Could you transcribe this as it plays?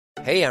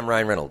Hey, I'm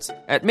Ryan Reynolds.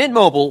 At Mint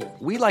Mobile,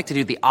 we like to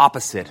do the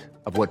opposite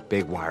of what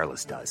Big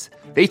Wireless does.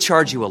 They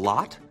charge you a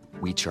lot,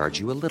 we charge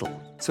you a little.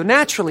 So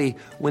naturally,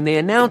 when they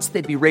announced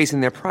they'd be raising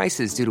their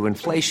prices due to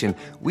inflation,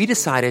 we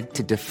decided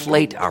to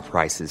deflate our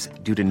prices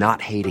due to not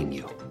hating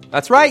you.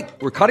 That's right.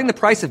 We're cutting the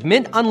price of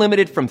Mint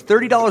Unlimited from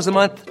 $30 a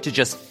month to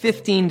just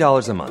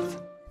 $15 a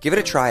month. Give it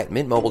a try at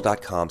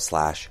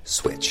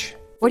mintmobile.com/switch.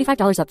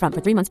 $45 up front for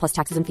 3 months plus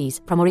taxes and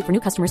fees. Promo rate for new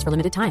customers for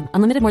limited time.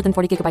 Unlimited more than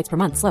 40 gigabytes per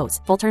month. Slows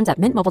full terms at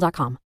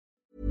mintmobile.com.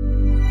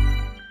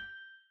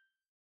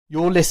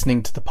 You're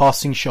listening to The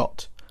Passing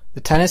Shot, the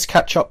tennis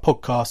catch-up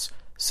podcast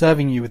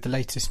serving you with the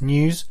latest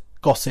news,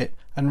 gossip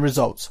and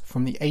results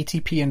from the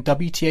ATP and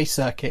WTA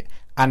circuit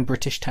and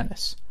British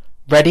tennis.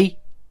 Ready?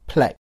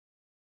 Play.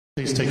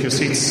 Please take your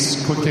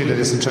seats quickly,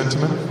 ladies and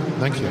gentlemen.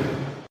 Thank you.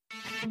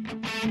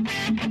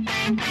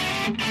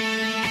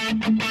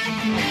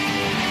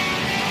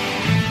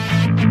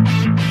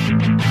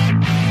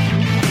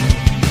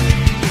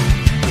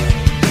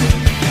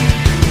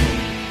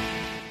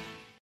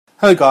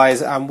 Hello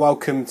guys and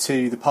welcome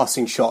to The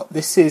Passing Shot.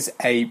 This is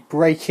a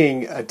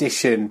breaking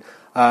edition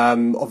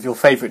of your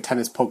favourite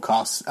tennis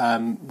podcast.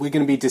 We're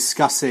going to be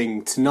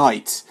discussing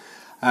tonight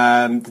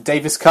the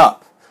Davis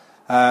Cup.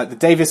 The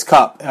Davis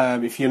Cup,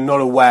 if you're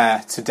not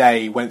aware,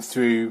 today went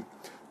through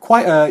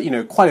quite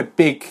a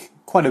big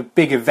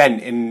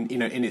event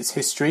in its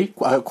history,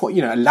 a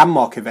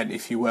landmark event,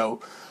 if you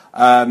will.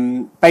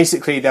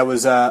 Basically, there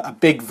was a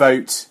big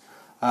vote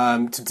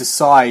to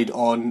decide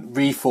on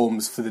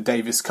reforms for the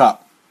Davis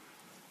Cup.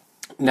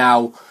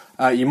 Now,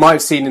 you might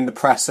have seen in the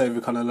press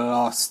over kind of the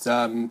last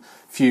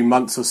few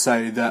months or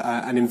so that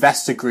an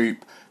investor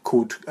group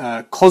called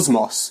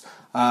Cosmos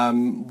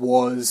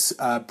was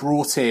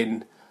brought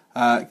in,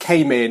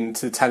 came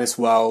into the tennis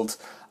world,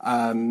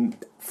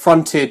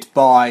 fronted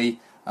by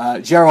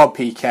Gerard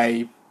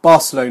Piqué,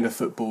 Barcelona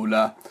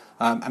footballer,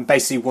 and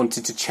basically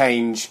wanted to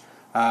change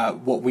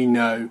what we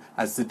know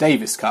as the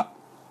Davis Cup.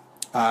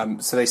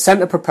 So they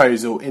sent a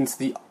proposal to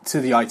the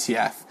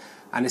ITF.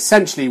 And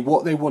essentially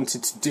what they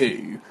wanted to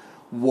do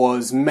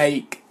was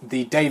make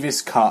the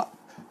Davis Cup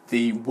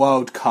the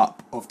World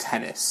Cup of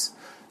tennis.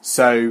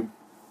 So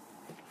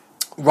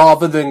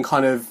rather than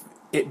kind of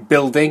it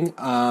building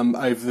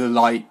over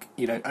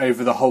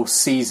the whole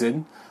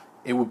season,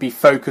 it would be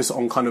focused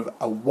on kind of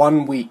a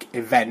 1 week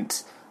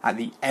event at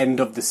the end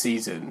of the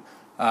season.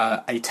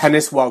 A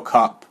tennis World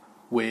Cup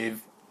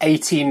with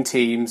 18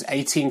 teams,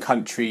 18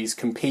 countries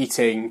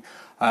competing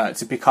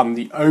to become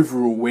the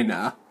overall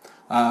winner.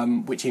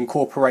 Which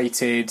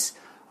incorporated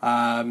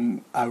a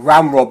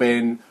round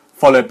robin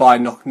followed by a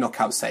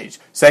knockout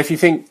stage. So if you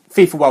think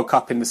FIFA World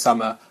Cup in the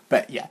summer,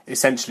 but yeah,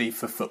 essentially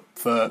for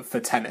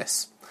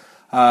tennis.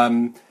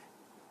 So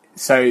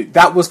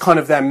that was kind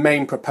of their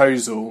main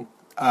proposal,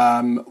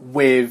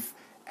 with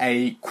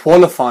a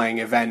qualifying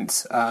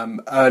event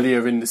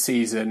earlier in the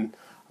season,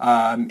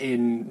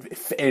 in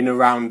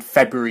around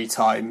February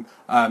time,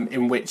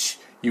 in which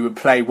you would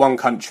play one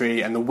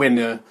country and the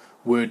winner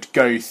would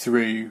go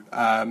through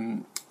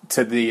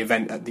to the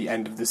event at the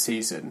end of the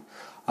season.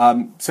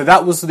 So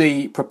that was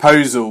the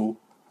proposal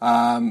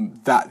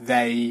that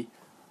they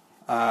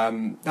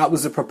kind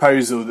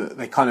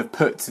of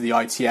put to the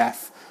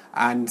ITF.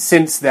 And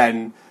since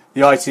then,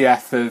 the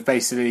ITF have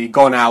basically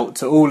gone out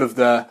to all of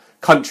the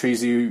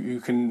countries who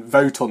can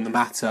vote on the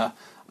matter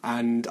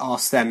and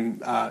asked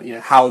them,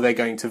 how they're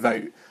going to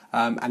vote.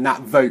 And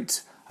that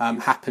vote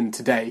happened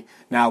today.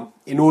 Now,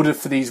 in order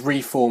for these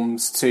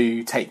reforms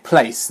to take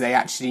place, they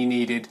actually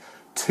needed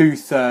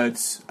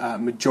 2/3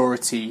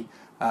 majority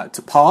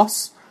to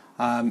pass,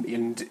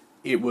 and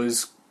it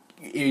was,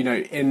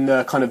 in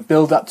the kind of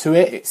build up to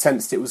it, it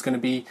sensed it was going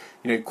to be,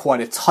 quite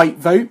a tight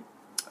vote.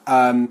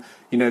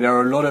 There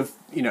are a lot of,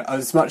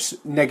 as much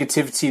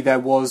negativity there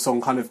was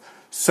on kind of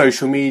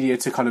social media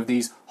to kind of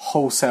these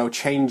wholesale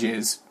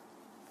changes.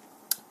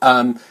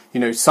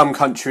 Some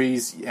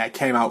countries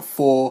came out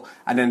for,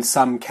 and then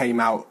some came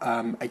out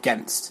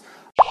against.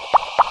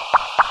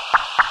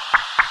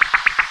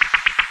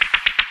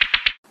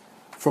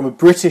 From a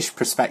British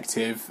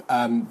perspective,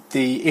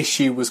 the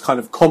issue was kind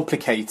of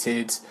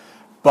complicated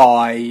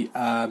by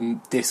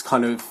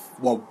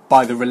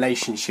by the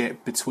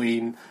relationship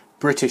between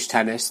British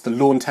tennis, the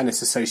Lawn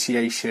Tennis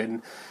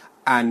Association,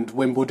 and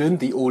Wimbledon,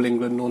 the All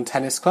England Lawn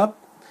Tennis Club.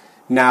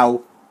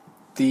 Now,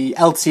 the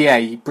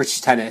LTA,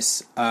 British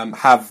Tennis,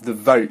 have the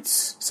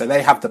votes, so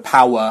they have the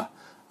power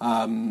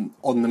on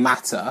the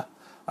matter,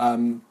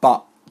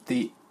 but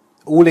the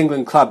All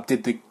England Club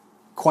did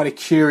quite a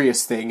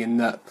curious thing in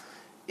that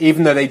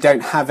even though they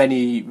don't have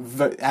any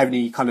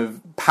kind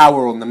of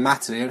power on the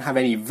matter, they don't have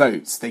any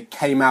votes, they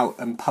came out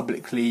and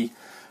publicly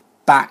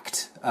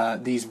backed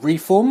these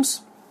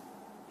reforms.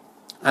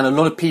 And a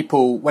lot of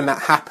people, when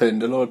that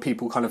happened, a lot of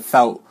people kind of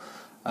felt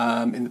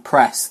in the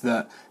press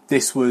that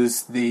this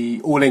was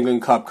the All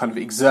England Club kind of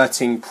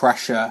exerting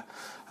pressure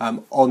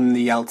on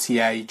the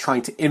LTA,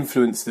 trying to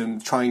influence them,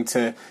 trying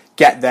to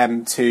get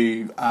them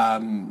to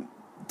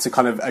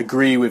kind of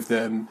agree with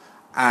them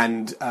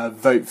and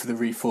vote for the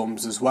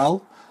reforms as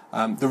well.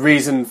 The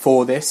reason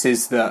for this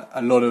is that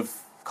a lot of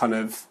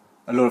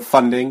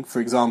funding, for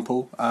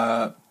example,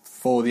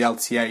 for the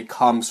LTA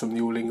comes from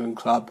the All England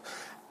Club,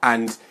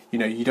 and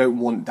you don't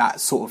want that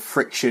sort of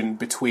friction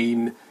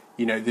between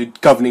the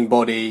governing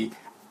body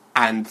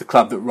and the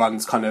club that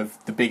runs kind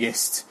of the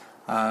biggest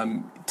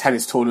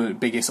tennis tournament,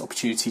 biggest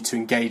opportunity to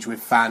engage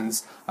with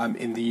fans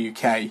in the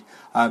UK.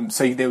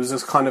 So there was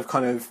this kind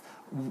of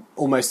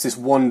almost this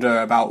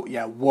wonder about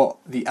what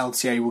the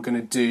LTA were going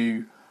to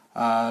do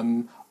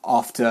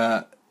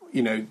after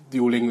the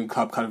All England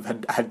Club kind of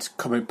had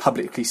come and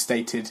publicly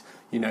stated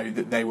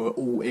that they were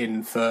all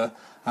in for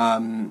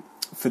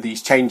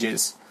these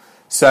changes.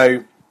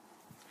 So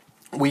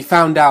we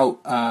found out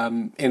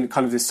in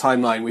kind of this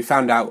timeline, we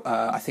found out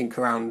I think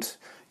around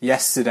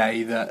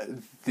yesterday that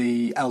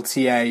the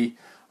LTA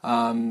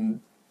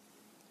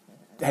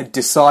had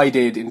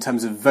decided in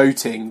terms of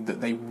voting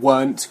that they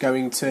weren't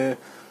going to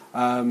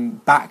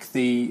back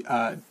the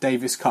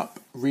Davis Cup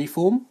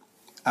reform.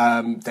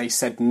 They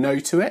said no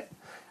to it,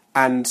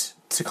 and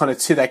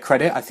to their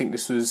credit, I think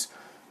this was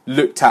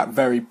looked at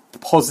very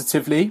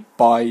positively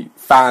by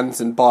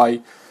fans and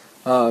by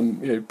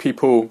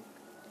people,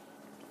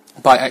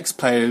 by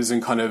ex-players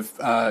and kind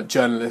of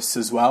journalists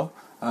as well.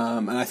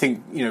 And I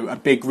think a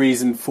big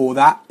reason for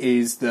that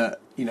is that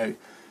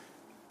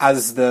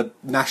as the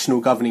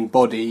national governing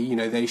body,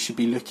 they should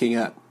be looking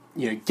at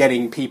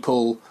getting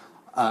people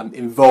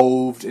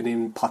involved and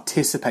in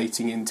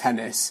participating in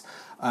tennis,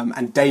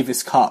 and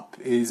Davis Cup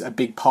is a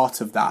big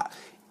part of that.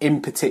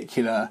 In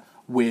particular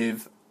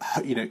with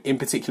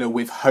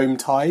home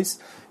ties.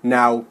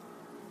 Now,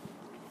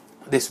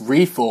 this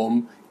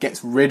reform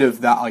gets rid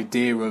of that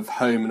idea of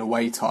home and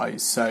away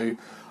ties. So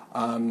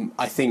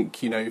I think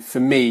for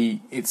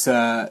me, I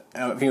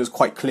think it was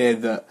quite clear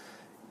that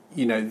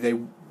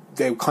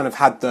they kind of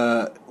had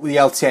the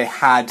LTA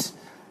had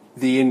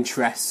the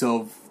interests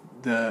of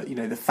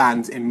the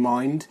fans in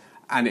mind,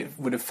 and it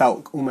would have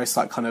felt almost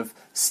like kind of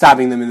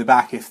stabbing them in the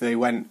back if they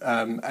went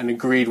and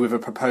agreed with a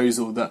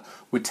proposal that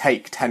would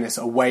take tennis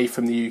away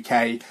from the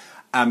UK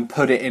and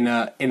put it in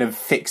a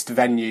fixed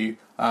venue,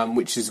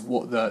 which is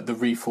what the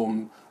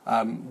reform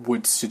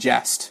would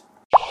suggest.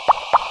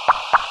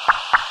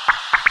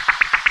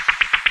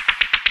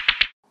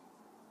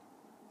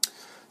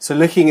 So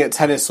looking at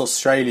Tennis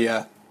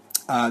Australia,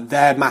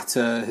 their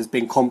matter has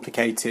been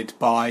complicated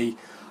by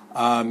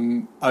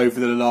over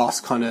the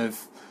last kind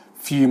of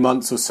few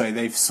months or so.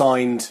 They've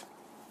signed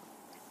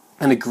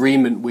an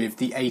agreement with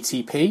the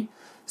ATP,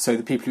 so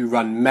the people who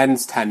run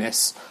men's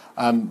tennis,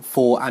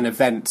 for an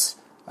event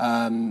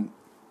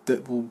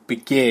that will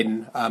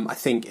begin, I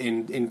think,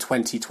 in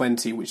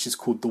 2020, which is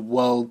called the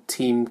World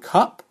Team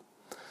Cup.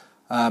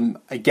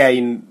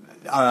 Again,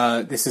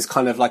 this is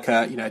kind of like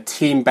a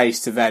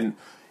team-based event,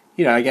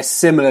 I guess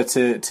similar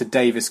to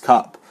Davis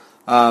Cup,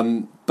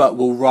 but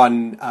will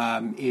run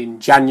in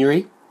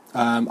January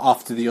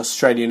after the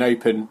Australian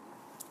Open.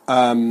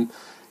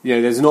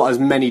 There's not as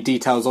many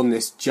details on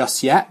this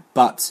just yet,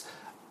 but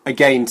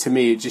again, to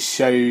me, it just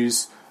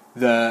shows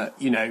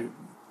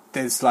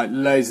there's like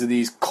loads of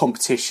these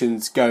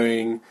competitions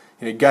going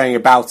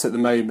about at the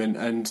moment,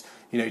 and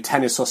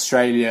Tennis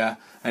Australia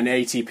and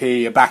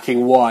ATP are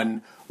backing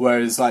one,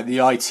 whereas like the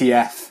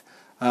ITF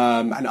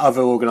and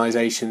other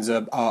organisations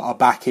are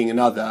backing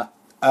another.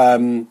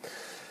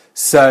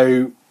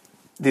 So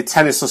the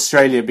Tennis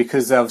Australia,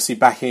 because they're obviously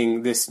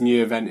backing this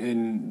new event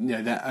in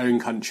their own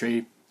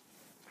country,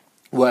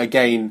 were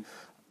again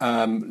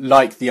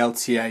like the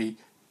LTA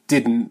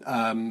didn't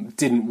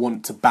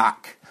want to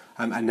back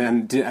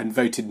and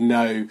voted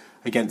no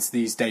against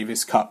these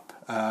Davis Cup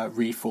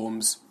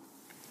reforms.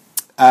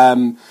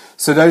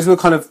 So those were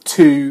kind of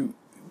two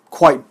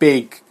quite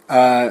big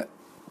no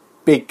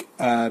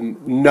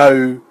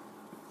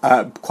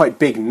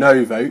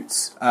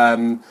votes.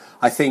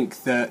 I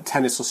think that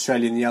Tennis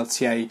Australia and the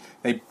LTA,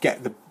 they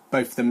get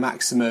both the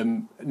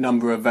maximum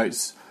number of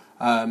votes,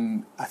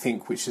 I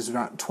think, which is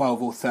around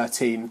 12 or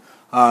 13.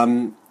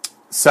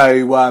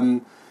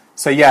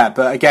 So yeah,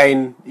 but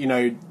again,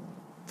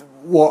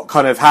 what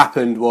kind of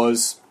happened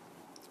was,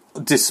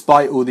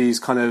 despite all these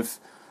kind of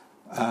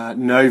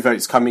no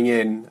votes coming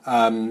in,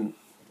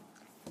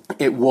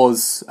 it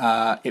was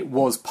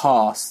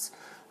passed,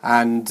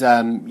 and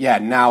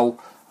now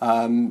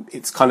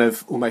it's kind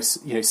of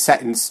almost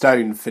set in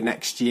stone for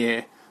next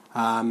year,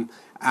 and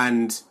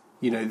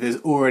there's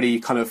already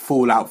kind of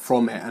fallout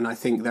from it, and I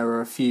think there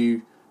are a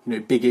few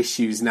big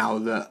issues now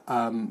that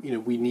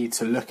we need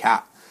to look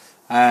at.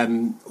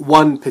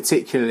 One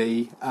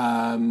particularly,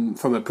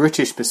 from a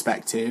British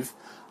perspective,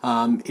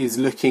 is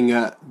looking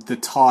at the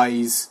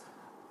ties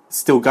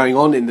still going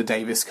on in the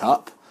Davis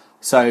Cup.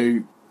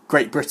 So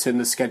Great Britain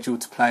is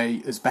scheduled to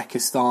play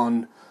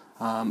Uzbekistan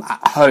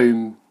at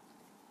home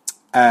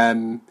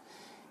after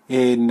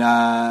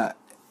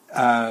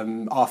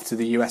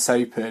the US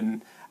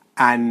Open,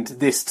 and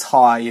this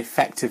tie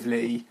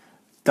effectively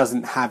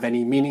doesn't have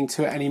any meaning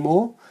to it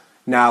anymore.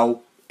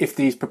 Now, if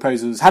these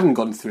proposals hadn't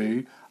gone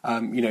through,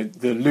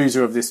 the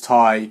loser of this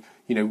tie,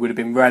 would have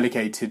been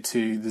relegated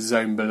to the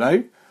zone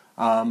below.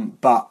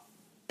 But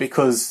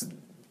because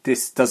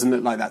this doesn't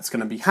look like that's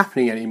going to be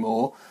happening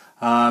anymore,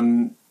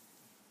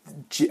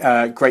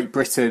 Great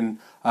Britain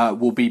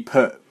will be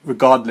put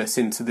regardless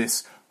into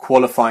this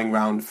qualifying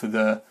round for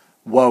the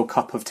World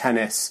Cup of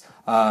Tennis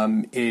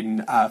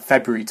in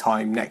February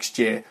time next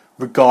year,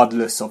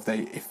 regardless of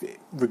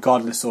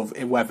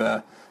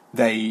whether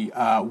they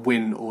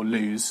win or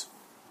lose.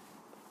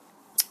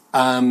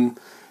 And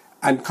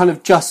kind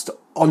of just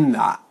on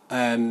that,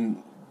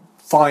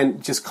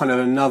 find just kind of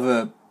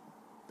another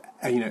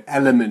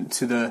element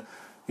to the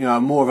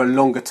more of a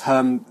longer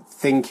term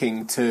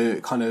thinking to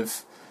kind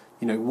of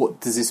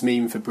what does this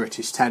mean for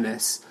British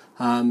tennis.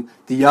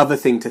 The other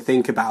thing to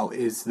think about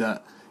is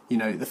that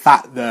the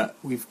fact that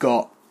we've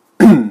got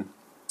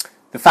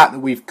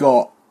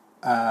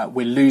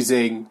we're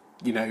losing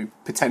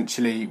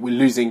potentially we're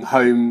losing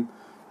home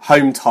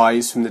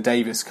ties from the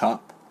Davis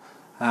Cup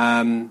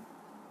over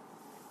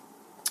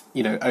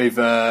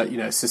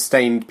a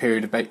sustained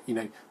period of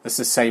a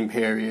sustained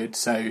period.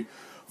 So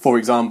for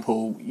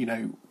example,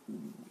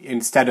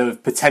 instead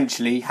of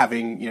potentially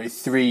having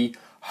 3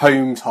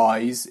 home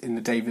ties in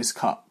the Davis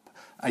Cup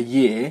a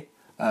year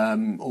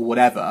or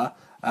whatever,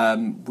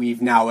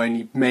 we've now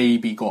only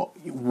maybe got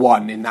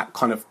 1 in that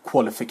kind of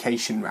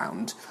qualification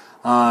round.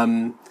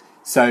 So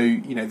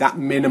that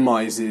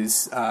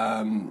minimises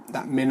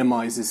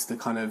the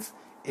kind of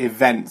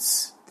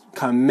events,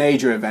 kind of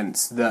major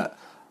events that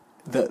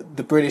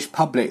the British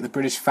public, the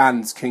British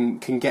fans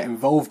can get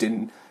involved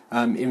in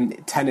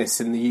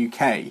tennis in the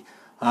UK.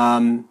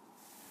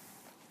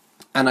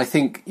 And I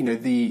think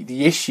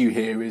the issue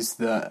here is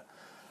that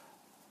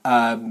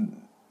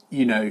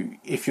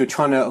if you're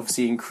trying to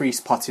obviously increase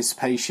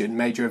participation,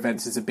 major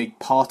events is a big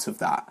part of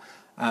that.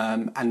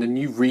 And the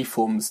new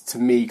reforms, to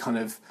me, kind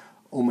of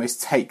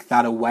almost take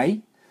that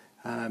away.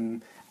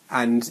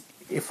 And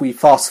if we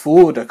fast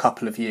forward a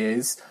couple of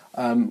years,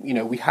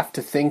 we have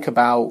to think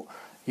about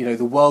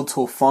the World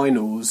Tour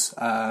Finals,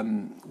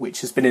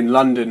 which has been in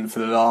London for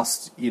the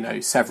last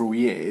several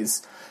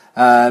years.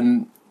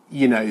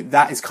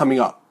 That is coming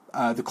up.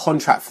 The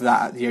contract for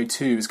that at the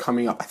O2 is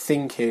coming up, I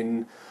think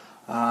in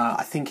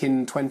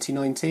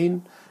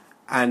 2019,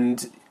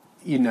 and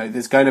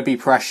there's going to be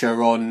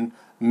pressure on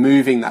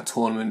moving that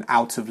tournament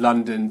out of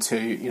London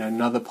to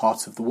another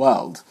part of the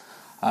world.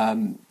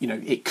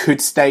 It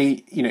could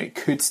stay. It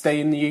could stay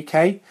in the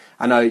UK.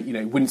 And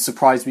it wouldn't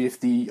surprise me if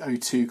the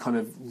O2 kind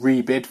of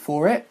rebid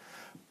for it.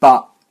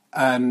 But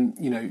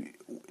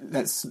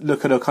let's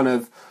look at a kind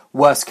of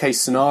worst case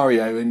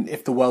scenario, and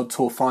if the World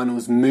Tour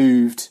Finals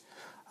moved.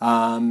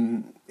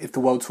 If the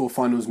World Tour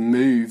Finals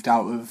moved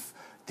out of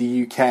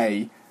the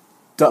UK,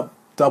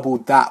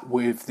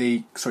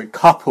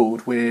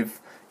 coupled with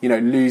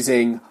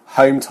losing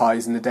home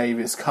ties in the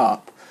Davis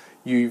Cup,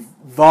 you've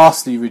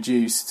vastly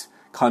reduced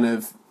kind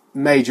of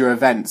major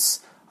events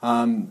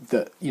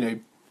that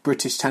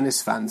British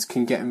tennis fans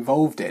can get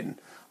involved in,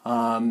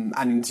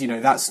 and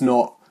that's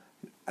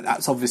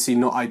obviously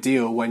not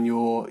ideal when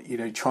you're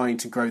trying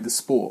to grow the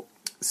sport.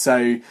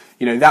 So,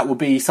 that will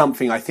be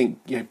something I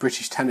think,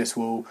 British tennis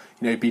will,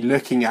 be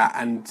looking at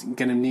and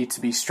going to need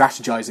to be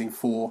strategizing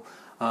for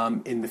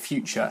in the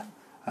future.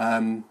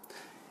 I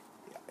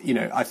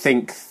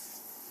think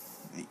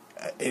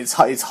it's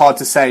hard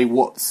to say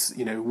what's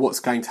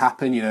going to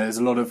happen. There's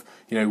a lot of,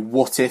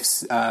 what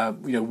ifs,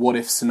 what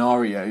if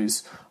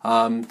scenarios.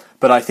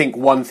 But I think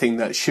one thing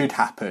that should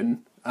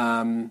happen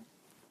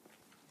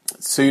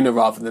sooner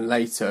rather than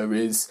later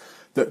is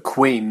that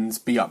Queen's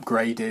be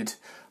upgraded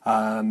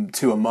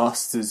to a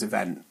Masters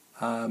event,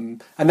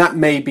 and that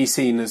may be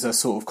seen as a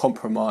sort of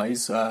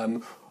compromise,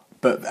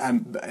 but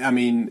I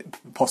mean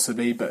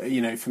possibly. But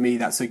for me,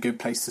 that's a good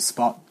place to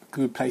start.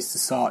 There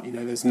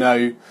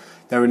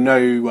are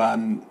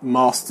no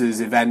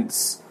Masters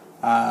events.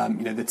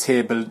 The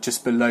tier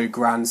just below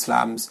Grand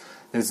Slams.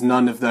 There's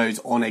none of those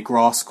on a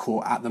grass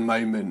court at the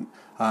moment,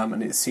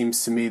 and it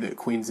seems to me that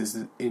Queen's is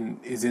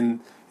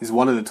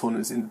one of the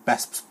tournaments in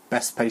best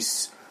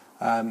place.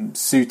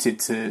 Suited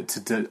to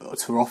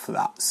offer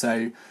that.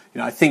 So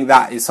I think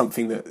that is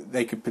something that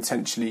they could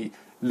potentially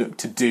look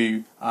to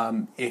do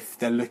if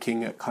they're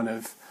looking at kind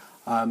of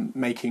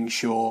making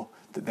sure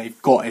that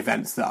they've got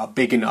events that are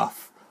big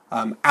enough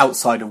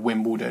outside of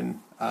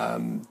Wimbledon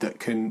that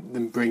can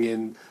then bring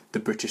in the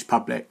British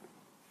public.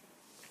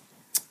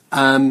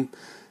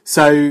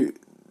 So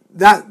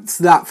that's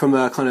that from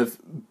a kind of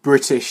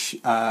British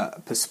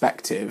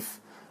perspective.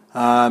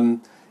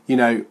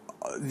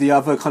 The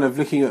other kind of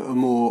looking at a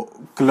more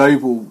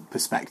global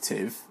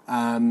perspective,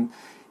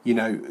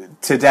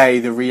 today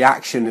the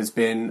reaction has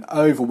been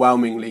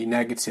overwhelmingly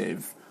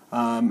negative.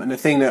 And the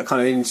thing that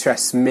kind of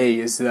interests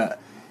me is that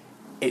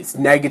it's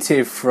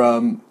negative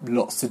from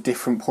lots of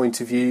different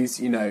point of views.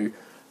 The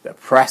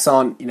press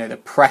aren't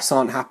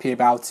happy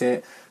about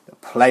it. The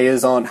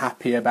players aren't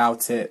happy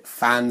about it.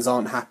 Fans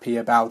aren't happy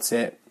about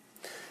it.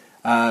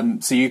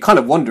 So you're kind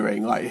of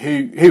wondering, like,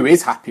 who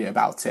is happy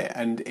about it?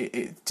 And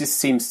it just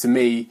seems to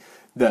me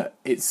that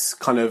it's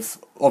kind of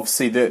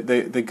obviously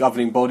the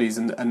governing bodies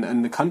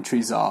and the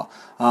countries are.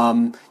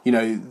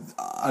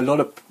 A lot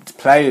of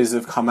players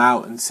have come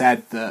out and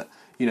said that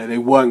they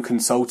weren't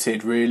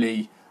consulted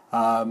really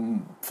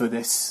for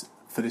this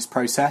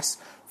process.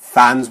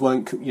 Fans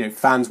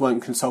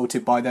weren't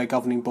consulted by their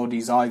governing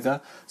bodies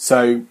either.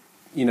 So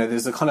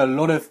there's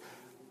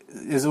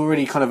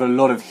already kind of a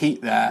lot of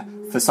heat there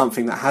for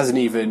something that hasn't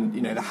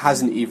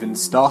even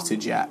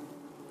started yet,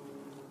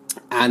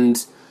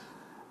 and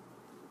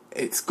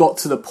it's got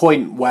to the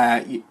point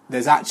where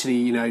there's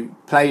actually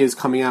players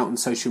coming out on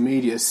social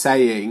media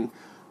saying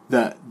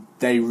that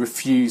they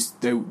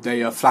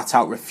are flat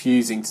out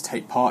refusing to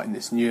take part in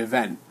this new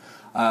event.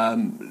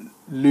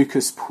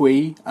 Lucas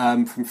Pouille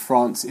from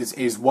France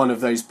is one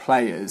of those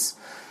players,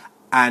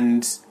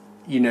 and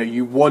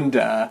you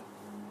wonder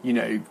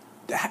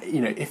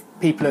if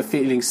people are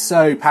feeling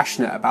so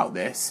passionate about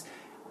this,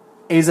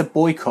 is a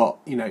boycott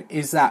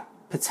is that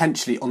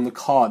potentially on the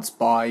cards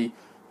by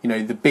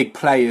the big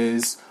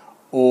players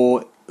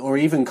or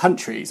even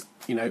countries?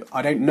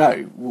 I don't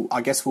know.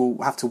 I guess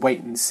we'll have to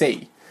wait and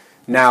see.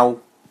 Now,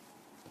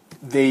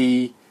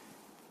 the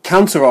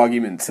counter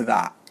argument to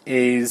that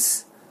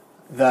is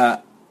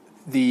that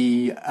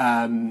the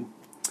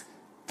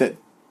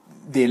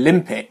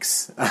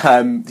Olympics,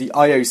 the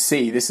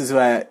IOC, this is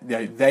where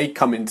they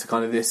come into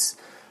kind of this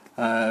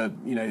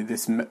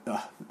this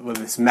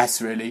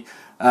mess really.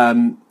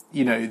 The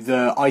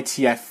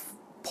ITF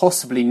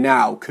possibly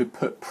now could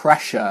put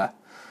pressure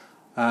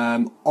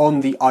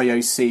on the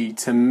IOC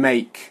to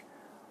make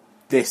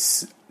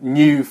this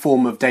new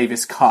form of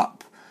Davis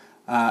Cup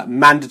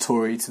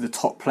mandatory to the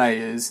top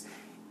players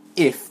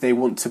if they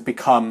want to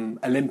become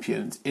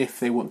Olympians, if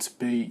they want to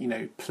be,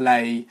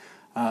 play,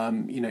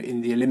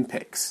 in the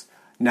Olympics.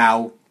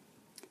 Now,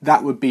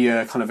 that would be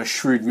a kind of a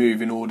shrewd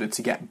move in order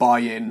to get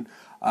buy-in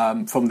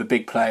from the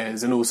big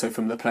players and also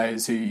from the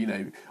players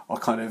who, are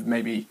kind of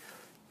maybe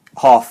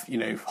half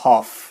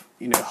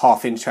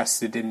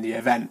interested in the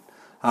event.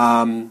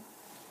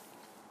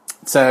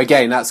 So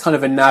again, that's kind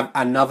of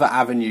another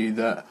avenue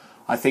that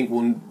I think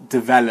will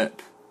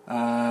develop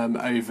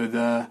over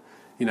the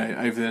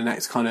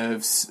next kind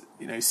of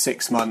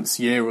 6 months,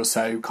 year or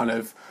so, kind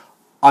of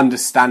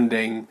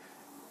understanding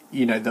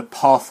the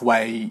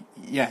pathway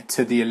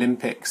to the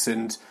Olympics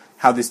and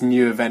how this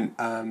new event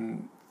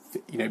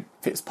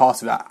fits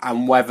part of that,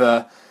 and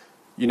whether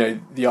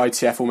the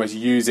ITF almost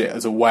use it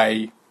as a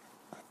way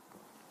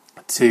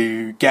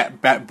to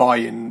get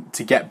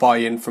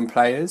buy-in from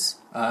players.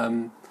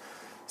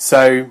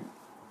 So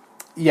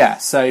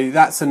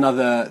that's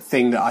another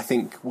thing that I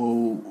think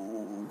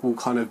will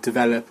kind of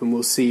develop and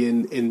we'll see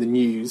in the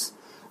news.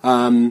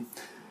 The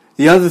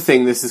other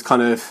thing this is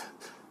kind of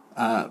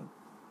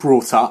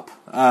brought up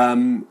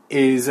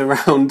is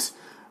around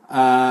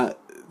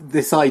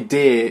this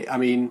idea. I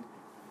mean,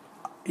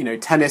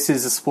 tennis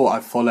is a sport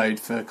I've followed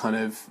for kind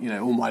of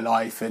all my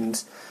life,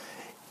 and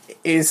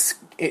it's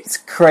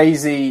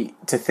crazy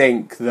to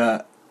think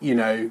that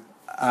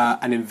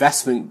an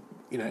investment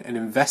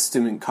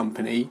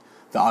company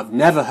that I've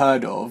never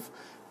heard of,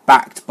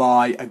 backed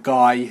by a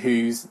guy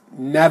who's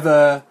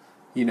never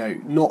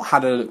not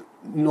had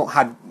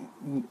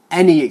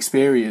any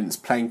experience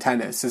playing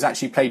tennis, has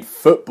actually played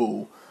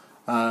football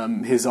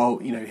his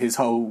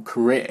whole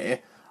career,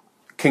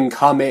 can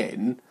come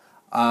in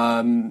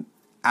and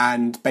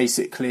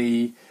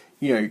basically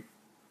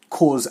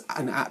cause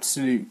an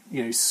absolute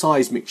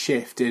seismic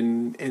shift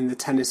in the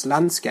tennis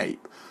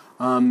landscape.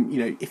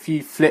 If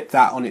you flip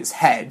that on its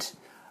head,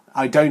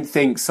 I don't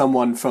think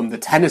someone from the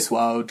tennis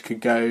world could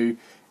go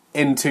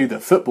into the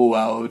football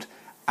world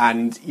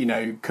and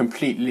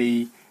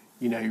completely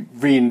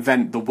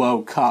reinvent the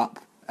World Cup.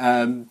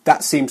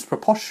 That seems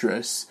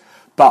preposterous,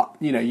 but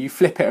you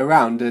flip it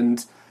around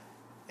and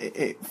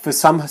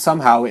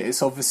somehow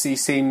it obviously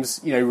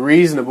seems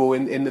reasonable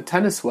in the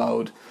tennis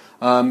world.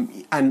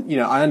 And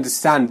I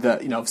understand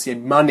that obviously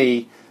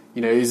money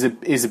is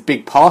a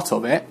big part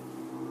of it,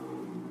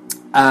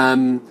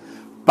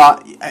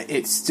 but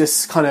it's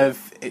just to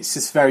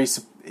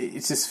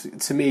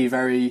me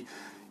very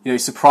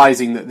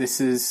surprising that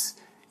this is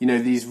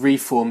these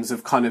reforms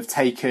have kind of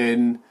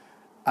taken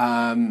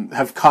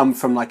have come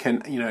from like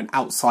an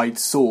outside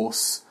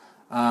source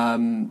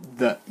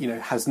that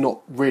has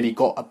not really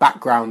got a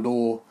background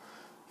or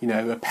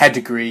a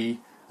pedigree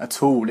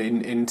at all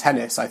in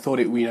tennis. I thought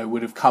it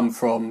would have come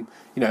from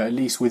at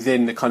least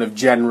within the kind of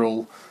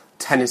general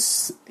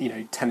tennis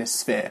tennis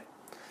sphere.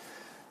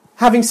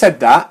 Having said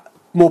that,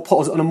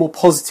 on a more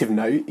positive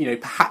note,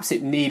 perhaps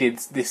it needed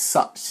this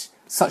such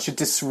a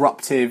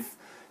disruptive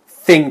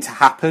thing to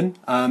happen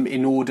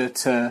in order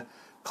to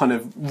kind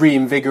of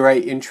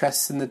reinvigorate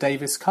interest in the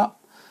Davis Cup.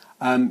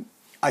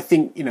 I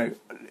think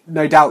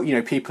no doubt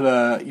people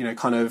are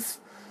kind of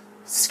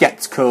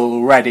sceptical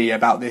already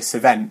about this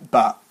event,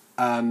 but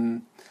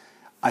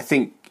I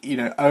think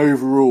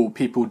overall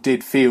people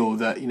did feel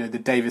that the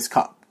Davis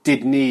Cup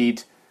did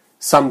need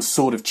some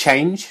sort of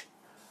change.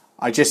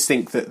 I just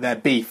think that their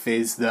beef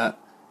is that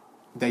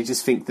they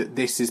just think that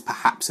this is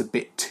perhaps a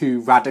bit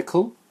too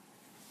radical.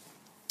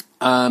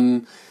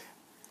 And,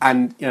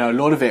 you know, a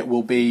lot of it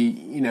will be,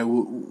 you know,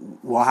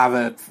 we'll have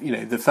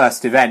the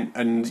first event,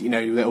 and, you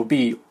know, there will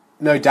be,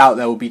 no doubt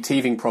there will be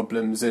teething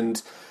problems. And,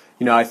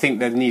 you know, I think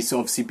there needs to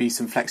obviously be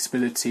some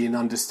flexibility in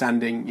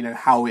understanding, you know,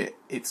 how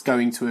it's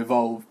going to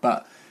evolve.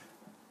 But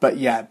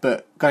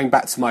going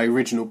back to my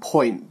original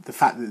point, the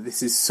fact that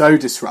this is so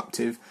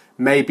disruptive,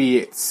 maybe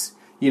it's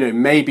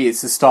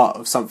the start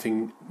of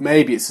something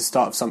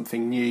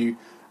new,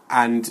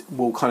 and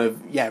will kind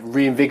of,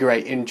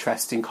 reinvigorate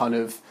interest in kind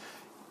of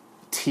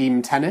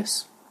team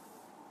tennis.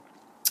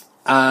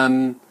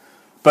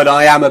 But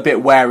I am a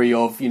bit wary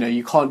of, you know,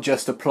 you can't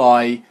just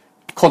apply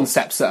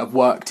concepts that have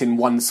worked in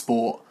one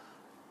sport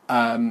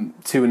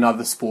to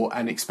another sport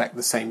and expect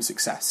the same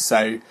success.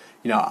 So, you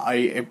know,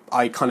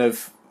 I kind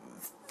of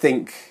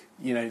think,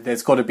 you know,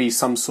 there's got to be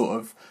some sort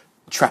of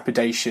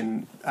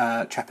trepidation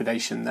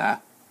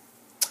there.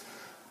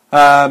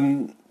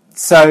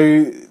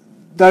 So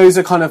those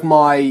are kind of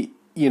my,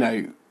 you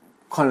know,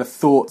 kind of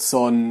thoughts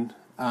on,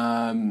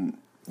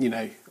 you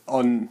know,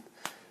 on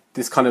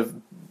this kind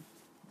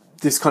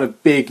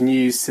of big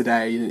news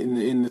today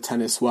in the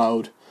tennis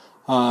world.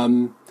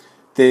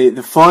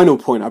 The final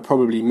point I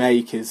probably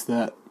make is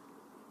that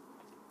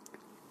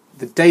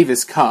the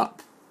Davis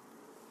Cup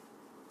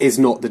is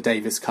not the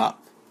Davis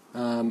Cup,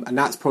 and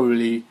that's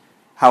probably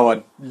how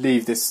I'd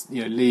leave this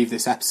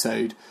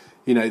episode.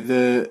 You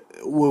know,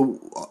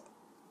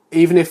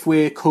 even if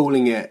we're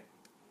calling it,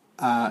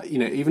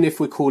 even if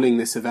we're calling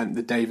this event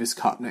the Davis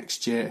Cup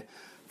next year,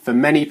 for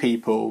many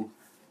people,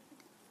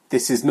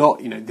 this is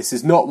not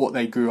what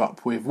they grew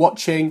up with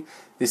watching.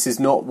 This is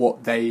not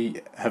what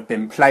they have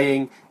been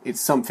playing.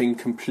 It's something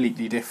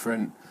completely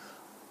different.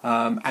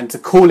 And to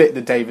call it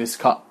the Davis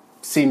Cup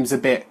seems a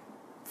bit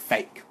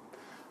fake.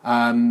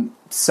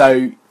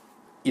 So,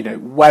 you know,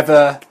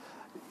 whether,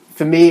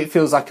 for me, it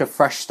feels like a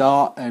fresh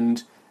start,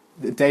 and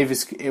the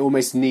Davis, it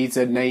almost needs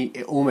a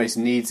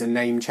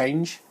name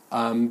change,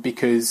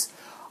 because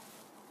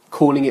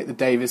calling it the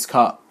Davis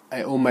Cup,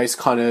 it almost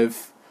kind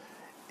of,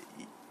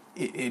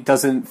 it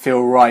doesn't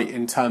feel right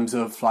in terms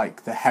of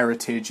like the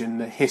heritage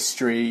and the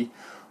history,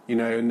 you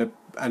know,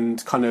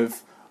 and kind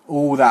of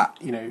all that,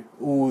 you know,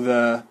 all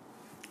the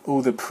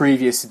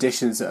previous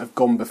editions that have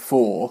gone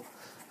before.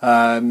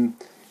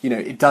 You know,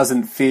 it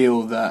doesn't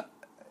feel that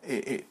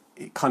it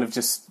kind of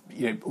just,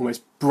 you know,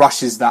 almost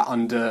brushes that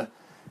under,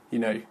 you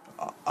know,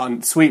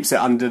 sweeps it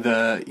under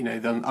the, you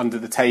know, under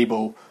the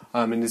table,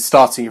 and is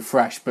starting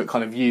afresh, but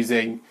kind of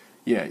using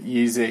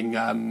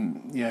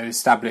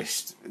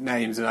established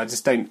names, and I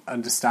just don't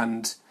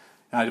understand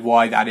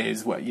why that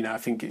is. What, you know, I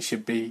think it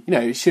should be, you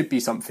know, it should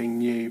be something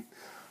new.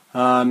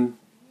 So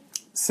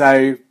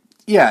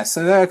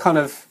they're kind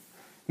of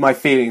my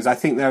feelings. I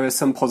think there are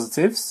some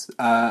positives,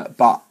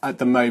 but at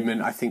the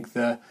moment, I think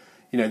the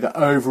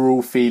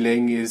overall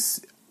feeling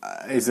is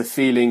a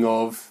feeling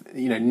of,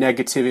 you know,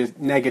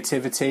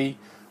 negativity,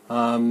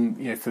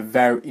 you know, for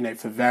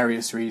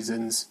various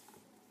reasons.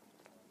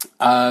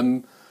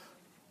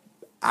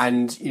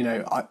 And, you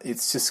know,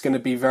 it's just going to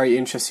be very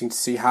interesting to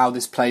see how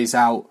this plays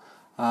out,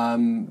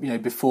 you know,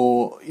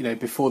 before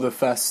the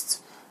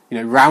first, you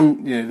know,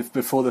 round, you know,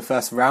 before the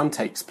first round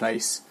takes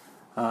place.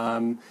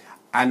 And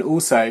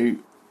also,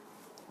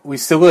 we've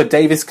still got a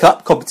Davis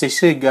Cup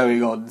competition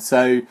going on.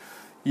 So,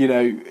 you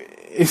know,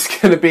 it's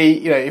going to be,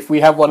 you know, if we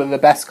have one of the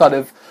best kind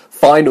of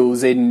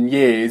finals in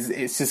years,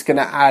 it's just going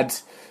to add,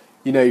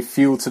 you know,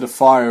 fuel to the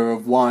fire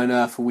of why on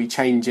earth are we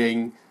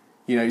changing,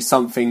 you know,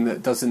 something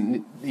that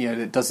doesn't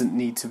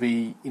need to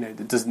be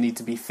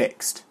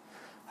fixed.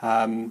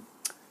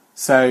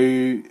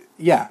 So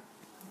yeah,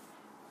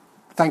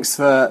 thanks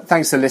for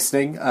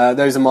listening.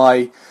 Those are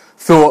my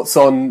thoughts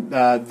on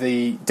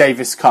the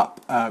Davis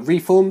Cup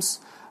reforms.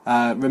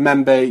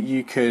 Remember,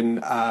 you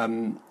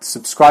can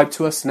subscribe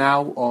to us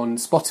now on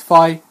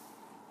Spotify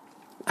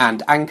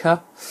and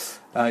Anchor.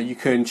 You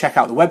can check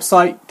out the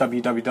website,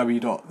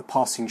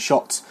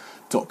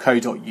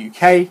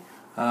 www.thepassingshot.co.uk.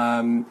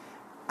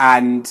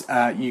 And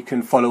you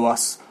can follow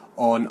us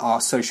on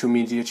our social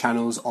media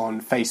channels on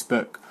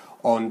Facebook,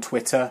 on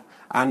Twitter,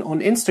 and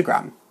on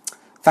Instagram.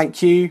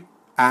 Thank you,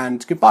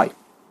 and goodbye.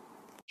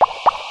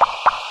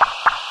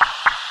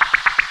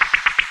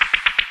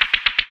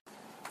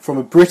 From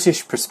a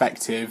British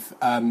perspective,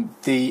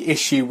 the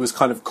issue was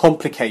kind of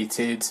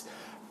complicated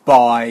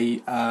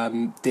by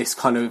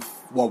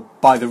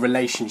by the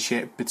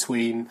relationship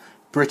between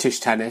British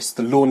Tennis,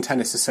 the Lawn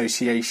Tennis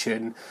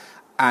Association,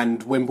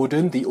 and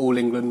Wimbledon, the All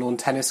England Lawn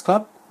Tennis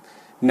Club.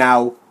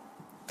 Now,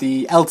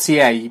 the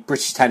LTA,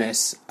 British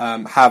Tennis,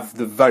 have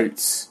the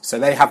votes, so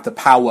they have the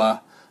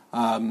power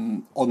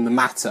on the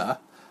matter,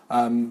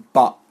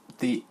 but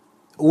the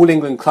All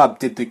England Club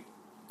did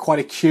quite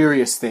a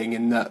curious thing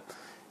in that,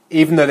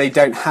 even though they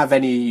don't have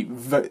any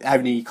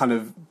kind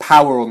of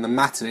power on the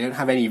matter, they don't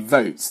have any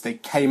votes, they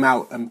came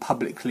out and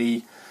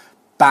publicly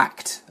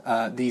backed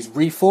these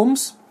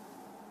reforms.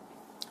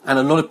 And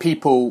a lot of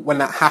people, when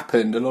that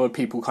happened, a lot of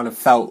people kind of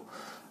felt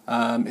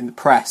in the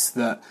press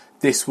that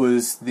this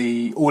was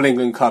the All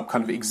England Club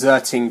kind of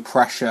exerting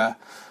pressure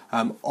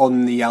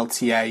on the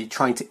LTA,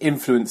 trying to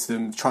influence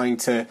them, trying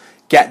to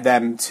get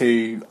them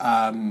to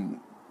kind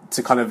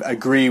of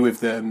agree with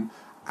them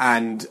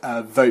and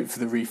vote for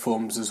the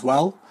reforms as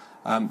well.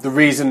 The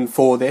reason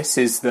for this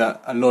is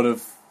that a lot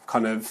of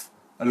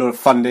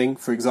funding,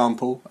 for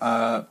example,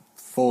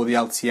 for the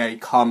LTA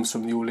comes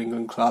from the All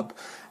England Club,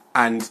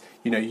 and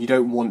you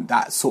don't want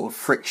that sort of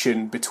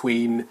friction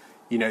between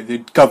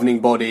the governing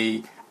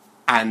body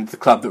and the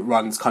club that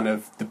runs kind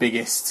of the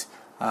biggest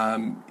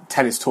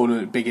tennis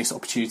tournament, biggest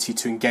opportunity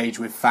to engage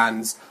with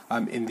fans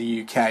in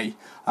the UK.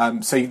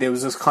 So there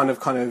was this kind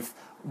of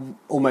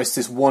almost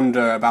this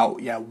wonder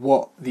about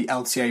what the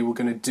LTA were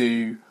going to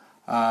do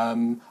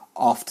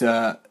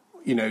after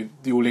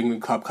the All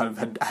England Club kind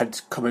of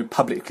had come and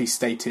publicly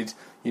stated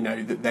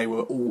that they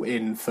were all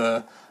in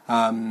for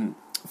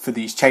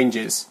these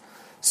changes.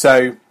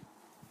 So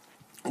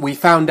we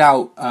found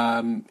out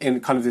in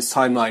kind of this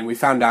timeline, we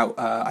found out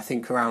I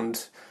think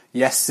around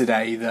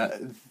yesterday that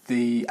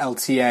the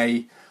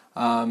LTA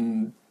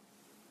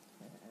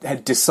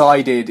had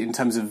decided in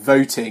terms of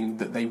voting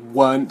that they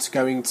weren't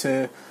going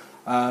to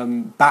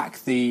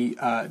back the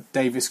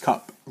Davis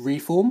Cup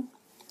reform.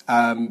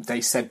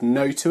 They said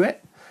no to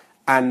it,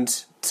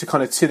 and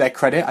to their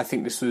credit, I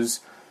think this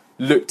was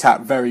looked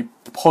at very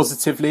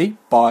positively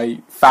by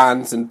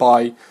fans and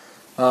by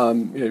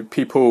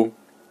people,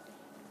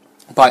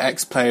 by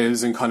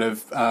ex-players and kind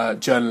of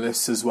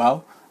journalists as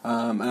well.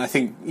 And I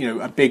think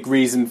a big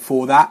reason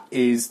for that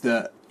is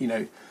that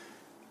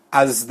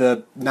as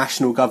the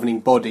national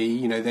governing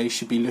body, they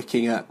should be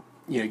looking at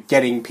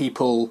getting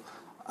people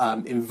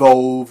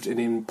involved and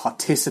in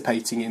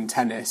participating in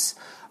tennis,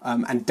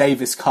 and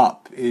Davis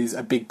Cup is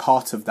a big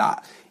part of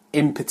that.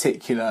 In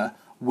particular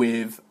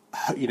with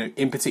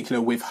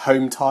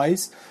home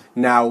ties.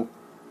 Now,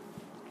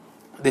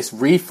 this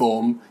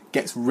reform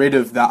gets rid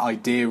of that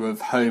idea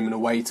of home and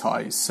away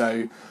ties.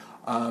 So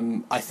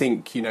I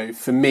think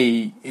for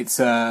me, I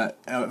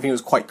think it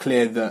was quite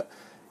clear that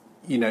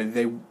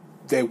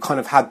they kind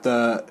of had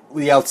the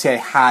LTA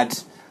had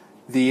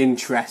the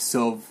interests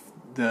of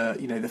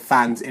the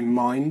fans in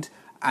mind,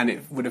 and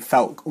it would have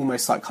felt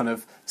almost like kind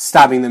of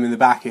stabbing them in the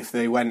back if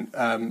they went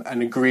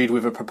and agreed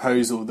with a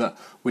proposal that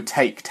would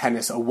take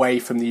tennis away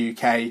from the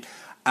UK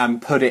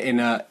and put it in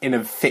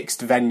a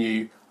fixed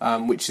venue,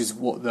 which is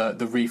what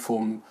the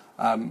reform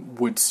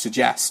would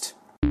suggest.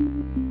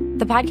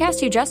 The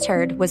podcast you just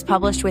heard was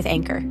published with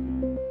Anchor.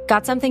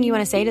 Got something you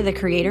want to say to the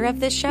creator of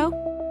this show?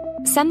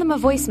 Send them a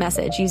voice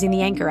message using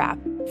the Anchor app,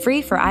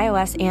 free for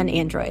iOS and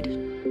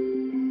Android.